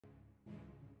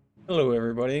Hello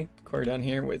everybody, Corey down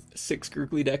here with 6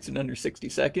 Grukli decks in under 60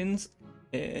 seconds,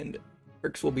 and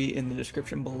perks will be in the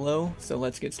description below, so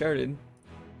let's get started.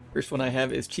 First one I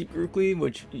have is Cheap Grukli,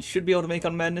 which you should be able to make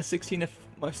on Madness 16 if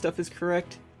my stuff is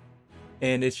correct,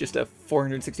 and it's just a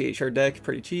 468 shard deck,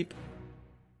 pretty cheap.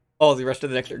 All the rest of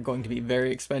the decks are going to be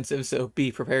very expensive, so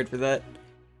be prepared for that.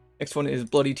 Next one is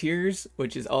Bloody Tears,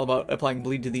 which is all about applying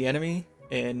bleed to the enemy,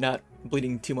 and not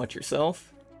bleeding too much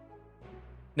yourself.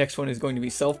 Next one is going to be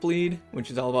Self-Bleed, which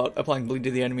is all about applying bleed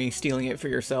to the enemy, stealing it for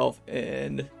yourself,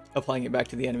 and applying it back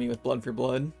to the enemy with Blood for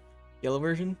Blood, yellow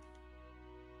version.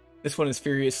 This one is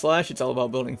Furious Slash. It's all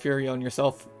about building Fury on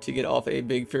yourself to get off a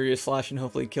big Furious Slash and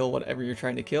hopefully kill whatever you're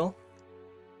trying to kill.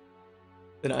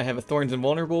 Then I have a Thorns and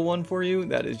Vulnerable one for you.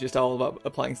 That is just all about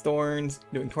applying Thorns,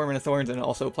 doing Torment of Thorns, and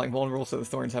also applying Vulnerable so the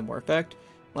Thorns have more effect.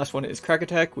 Last one is Crack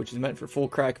Attack, which is meant for full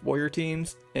crack warrior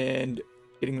teams, and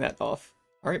getting that off.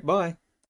 Alright, bye!